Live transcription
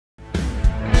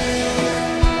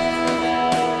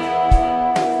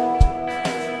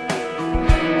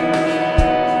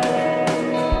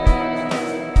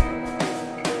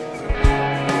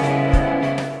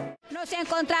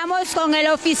con el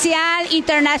oficial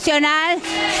internacional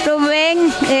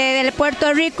Rubén del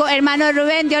Puerto Rico. Hermano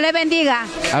Rubén, Dios le bendiga.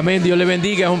 Amén, Dios le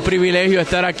bendiga. Es un privilegio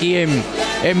estar aquí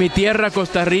en mi tierra,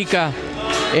 Costa Rica,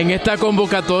 en esta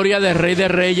convocatoria de Rey de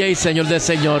Reyes y Señor de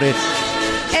Señores.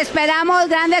 Esperamos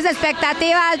grandes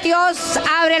expectativas. Dios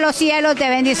abre los cielos de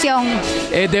bendición.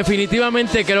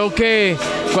 Definitivamente creo que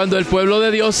cuando el pueblo de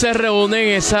Dios se reúne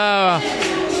en esa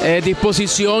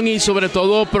disposición y sobre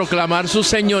todo proclamar su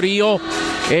señorío,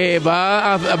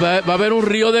 va a haber un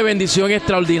río de bendición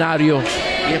extraordinario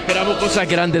y esperamos cosas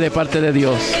grandes de parte de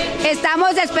Dios.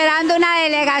 Estamos esperando una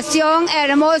delegación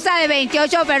hermosa de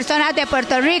 28 personas de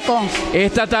Puerto Rico.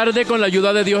 Esta tarde, con la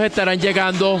ayuda de Dios, estarán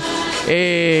llegando,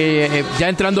 ya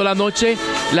entrando la noche,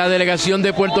 la delegación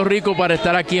de Puerto Rico para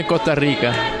estar aquí en Costa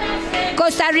Rica.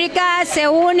 Costa Rica se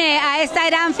une a esta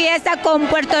gran fiesta con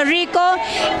Puerto Rico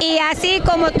y así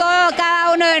como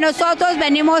cada uno de nosotros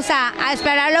venimos a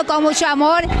esperarlo con mucho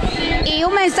amor. Y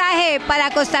un mensaje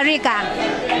para Costa Rica.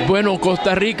 Bueno,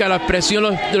 Costa Rica, la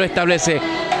expresión lo establece.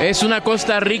 Es una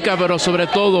Costa Rica, pero sobre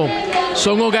todo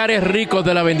son hogares ricos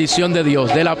de la bendición de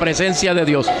Dios, de la presencia de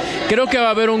Dios. Creo que va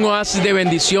a haber un oasis de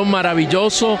bendición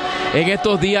maravilloso en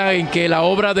estos días en que la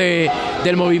obra del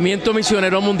movimiento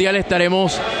misionero mundial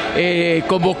estaremos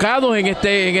convocados en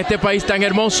este país tan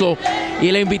hermoso,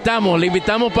 y le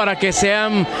invitamos para que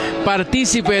sean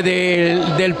partícipes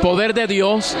del poder de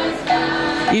Dios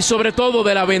y sobre todo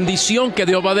de la bendición que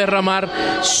Dios va a derramar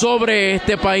sobre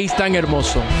este país tan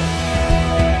hermoso.